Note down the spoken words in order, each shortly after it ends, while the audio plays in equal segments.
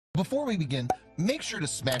Before we begin, make sure to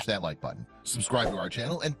smash that like button, subscribe to our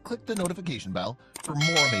channel, and click the notification bell for more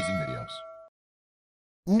amazing videos.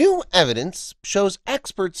 New evidence shows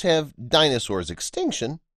experts have dinosaurs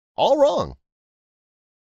extinction all wrong.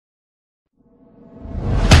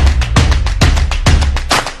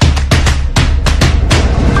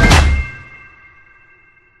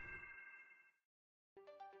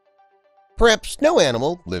 Perhaps no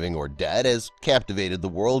animal, living or dead, has captivated the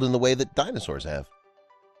world in the way that dinosaurs have.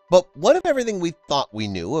 But what if everything we thought we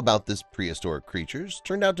knew about this prehistoric creatures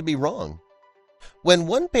turned out to be wrong? When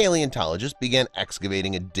one paleontologist began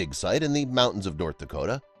excavating a dig site in the mountains of North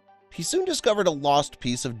Dakota, he soon discovered a lost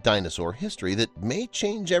piece of dinosaur history that may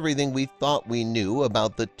change everything we thought we knew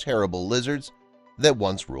about the terrible lizards that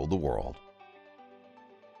once ruled the world.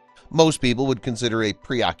 Most people would consider a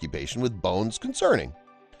preoccupation with bones concerning,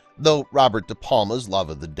 though Robert DePalma's love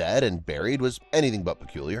of the dead and buried was anything but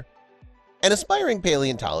peculiar. An aspiring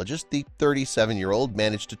paleontologist, the 37-year-old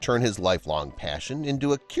managed to turn his lifelong passion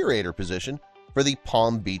into a curator position for the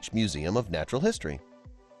Palm Beach Museum of Natural History.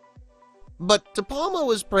 But DePalma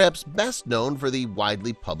was perhaps best known for the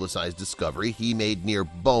widely publicized discovery he made near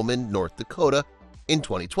Bowman, North Dakota in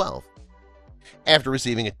 2012. After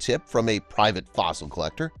receiving a tip from a private fossil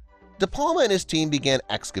collector, DePalma and his team began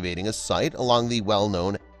excavating a site along the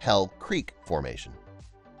well-known Hell Creek Formation.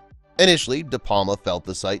 Initially, DePalma felt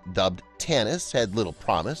the site, dubbed Tanis, had little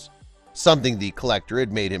promise, something the collector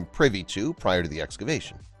had made him privy to prior to the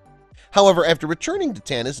excavation. However, after returning to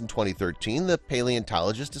Tanis in 2013, the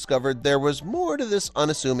paleontologist discovered there was more to this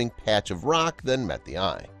unassuming patch of rock than met the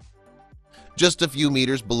eye. Just a few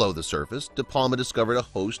meters below the surface, DePalma discovered a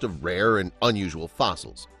host of rare and unusual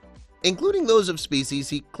fossils, including those of species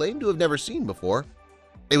he claimed to have never seen before.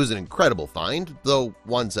 It was an incredible find, though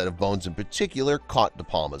one set of bones in particular caught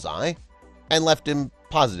DePalma's eye and left him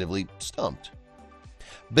positively stumped.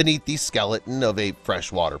 Beneath the skeleton of a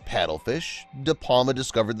freshwater paddlefish, DePalma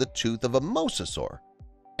discovered the tooth of a mosasaur,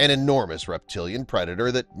 an enormous reptilian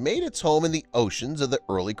predator that made its home in the oceans of the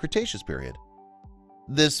early Cretaceous period.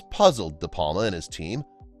 This puzzled DePalma and his team,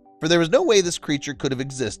 for there was no way this creature could have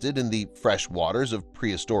existed in the fresh waters of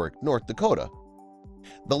prehistoric North Dakota.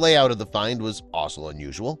 The layout of the find was also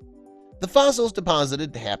unusual. The fossils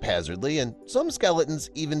deposited haphazardly, and some skeletons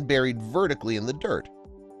even buried vertically in the dirt.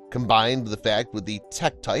 Combined with the fact with the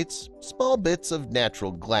tektites, small bits of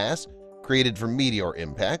natural glass created from meteor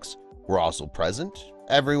impacts were also present,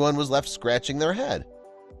 everyone was left scratching their head.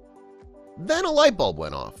 Then a light bulb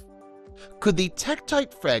went off. Could the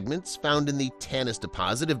tektite fragments found in the Tanis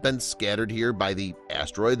deposit have been scattered here by the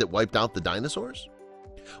asteroid that wiped out the dinosaurs?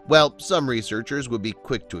 Well, some researchers would be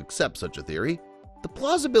quick to accept such a theory. The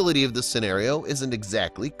plausibility of this scenario isn't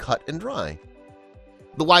exactly cut and dry.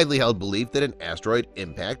 The widely held belief that an asteroid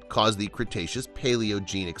impact caused the Cretaceous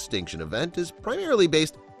Paleogene extinction event is primarily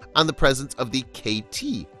based on the presence of the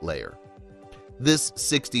KT layer. This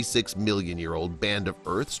 66-million-year-old band of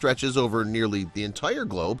Earth stretches over nearly the entire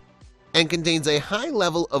globe and contains a high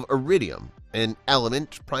level of iridium, an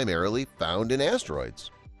element primarily found in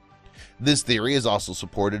asteroids. This theory is also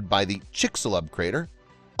supported by the Chicxulub crater,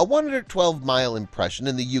 a 112-mile impression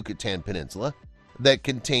in the Yucatan Peninsula that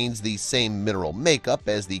contains the same mineral makeup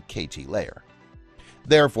as the KT layer.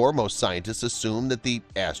 Therefore, most scientists assume that the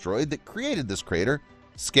asteroid that created this crater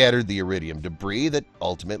scattered the iridium debris that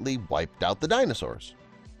ultimately wiped out the dinosaurs.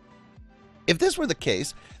 If this were the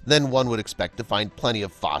case, then one would expect to find plenty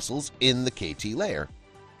of fossils in the KT layer.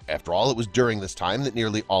 After all, it was during this time that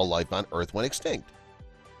nearly all life on Earth went extinct.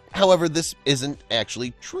 However, this isn't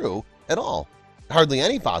actually true at all. Hardly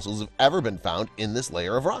any fossils have ever been found in this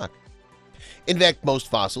layer of rock. In fact, most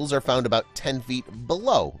fossils are found about 10 feet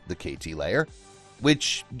below the KT layer,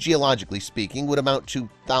 which, geologically speaking, would amount to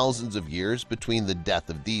thousands of years between the death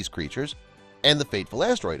of these creatures and the fateful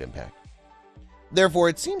asteroid impact. Therefore,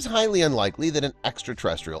 it seems highly unlikely that an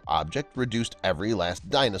extraterrestrial object reduced every last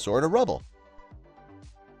dinosaur to rubble.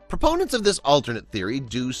 Proponents of this alternate theory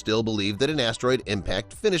do still believe that an asteroid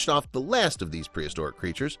impact finished off the last of these prehistoric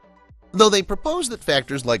creatures, though they propose that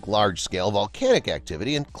factors like large-scale volcanic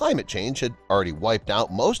activity and climate change had already wiped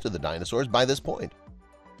out most of the dinosaurs by this point.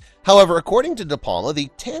 However, according to DePalma, the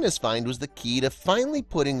Tanis find was the key to finally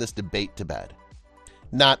putting this debate to bed.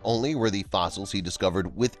 Not only were the fossils he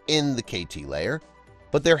discovered within the KT layer,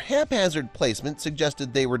 but their haphazard placement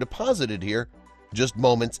suggested they were deposited here just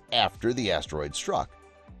moments after the asteroid struck.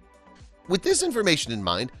 With this information in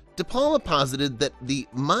mind, DePalma posited that the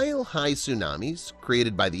mile-high tsunamis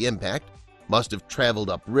created by the impact must have traveled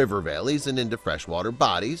up river valleys and into freshwater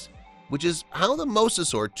bodies, which is how the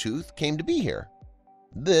mosasaur tooth came to be here.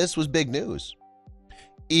 This was big news.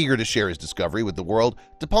 Eager to share his discovery with the world,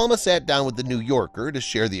 DePalma sat down with the New Yorker to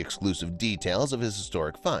share the exclusive details of his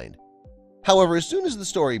historic find. However, as soon as the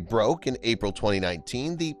story broke in April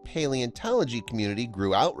 2019, the paleontology community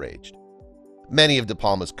grew outraged. Many of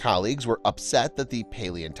DePalma's colleagues were upset that the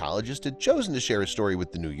paleontologist had chosen to share his story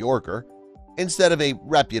with the New Yorker instead of a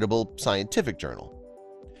reputable scientific journal.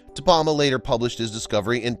 DePalma later published his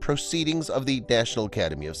discovery in Proceedings of the National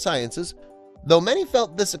Academy of Sciences, though many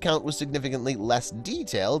felt this account was significantly less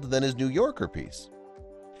detailed than his New Yorker piece.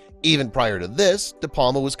 Even prior to this,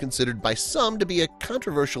 DePalma was considered by some to be a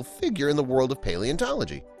controversial figure in the world of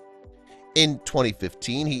paleontology. In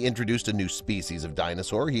 2015, he introduced a new species of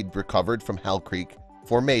dinosaur he'd recovered from Hell Creek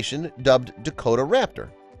Formation dubbed Dakota Raptor,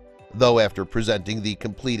 though after presenting the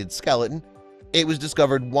completed skeleton, it was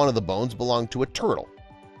discovered one of the bones belonged to a turtle.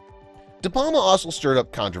 DePalma also stirred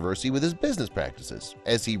up controversy with his business practices,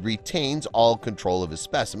 as he retains all control of his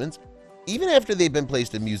specimens even after they've been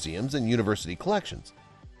placed in museums and university collections.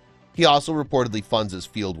 He also reportedly funds his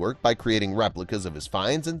fieldwork by creating replicas of his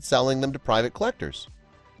finds and selling them to private collectors.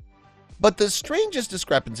 But the strangest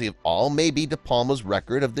discrepancy of all may be DePalma's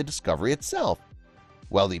record of the discovery itself.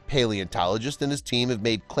 While the paleontologist and his team have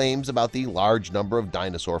made claims about the large number of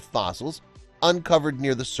dinosaur fossils uncovered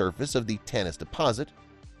near the surface of the Tanis deposit,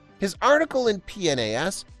 his article in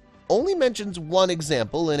PNAS only mentions one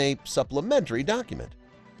example in a supplementary document.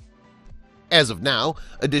 As of now,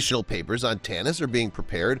 additional papers on Tanis are being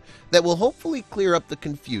prepared that will hopefully clear up the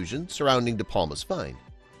confusion surrounding DePalma's find.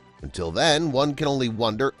 Until then, one can only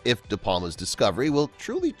wonder if DePalma's discovery will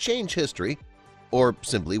truly change history or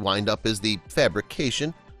simply wind up as the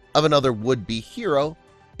fabrication of another would-be hero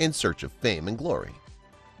in search of fame and glory.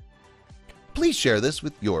 Please share this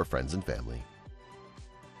with your friends and family.